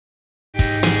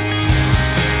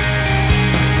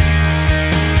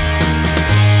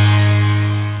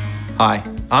Hi,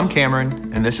 I'm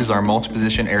Cameron, and this is our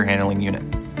multi-position air handling unit.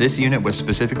 This unit was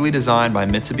specifically designed by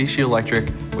Mitsubishi Electric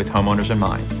with homeowners in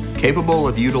mind. Capable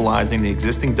of utilizing the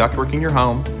existing ductwork in your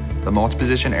home, the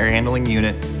multi-position air handling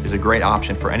unit is a great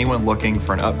option for anyone looking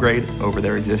for an upgrade over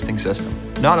their existing system.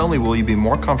 Not only will you be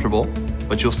more comfortable,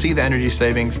 but you'll see the energy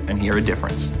savings and hear a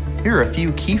difference. Here are a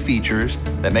few key features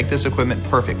that make this equipment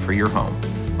perfect for your home.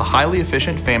 A highly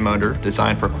efficient fan motor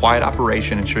designed for quiet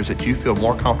operation ensures that you feel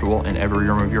more comfortable in every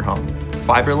room of your home.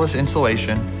 Fiberless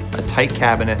insulation, a tight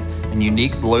cabinet, and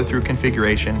unique blow-through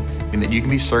configuration mean that you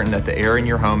can be certain that the air in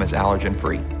your home is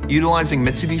allergen-free. Utilizing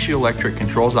Mitsubishi Electric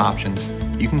controls options,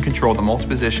 you can control the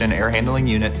multi-position air handling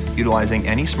unit utilizing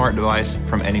any smart device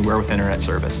from anywhere with internet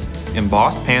service.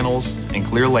 Embossed panels and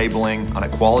clear labeling on a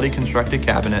quality constructed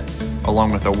cabinet,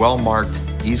 along with a well-marked,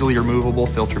 easily removable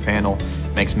filter panel,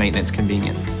 makes maintenance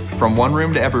convenient. From one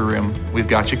room to every room, we've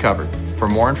got you covered. For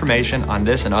more information on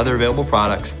this and other available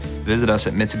products, visit us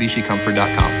at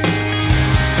MitsubishiComfort.com.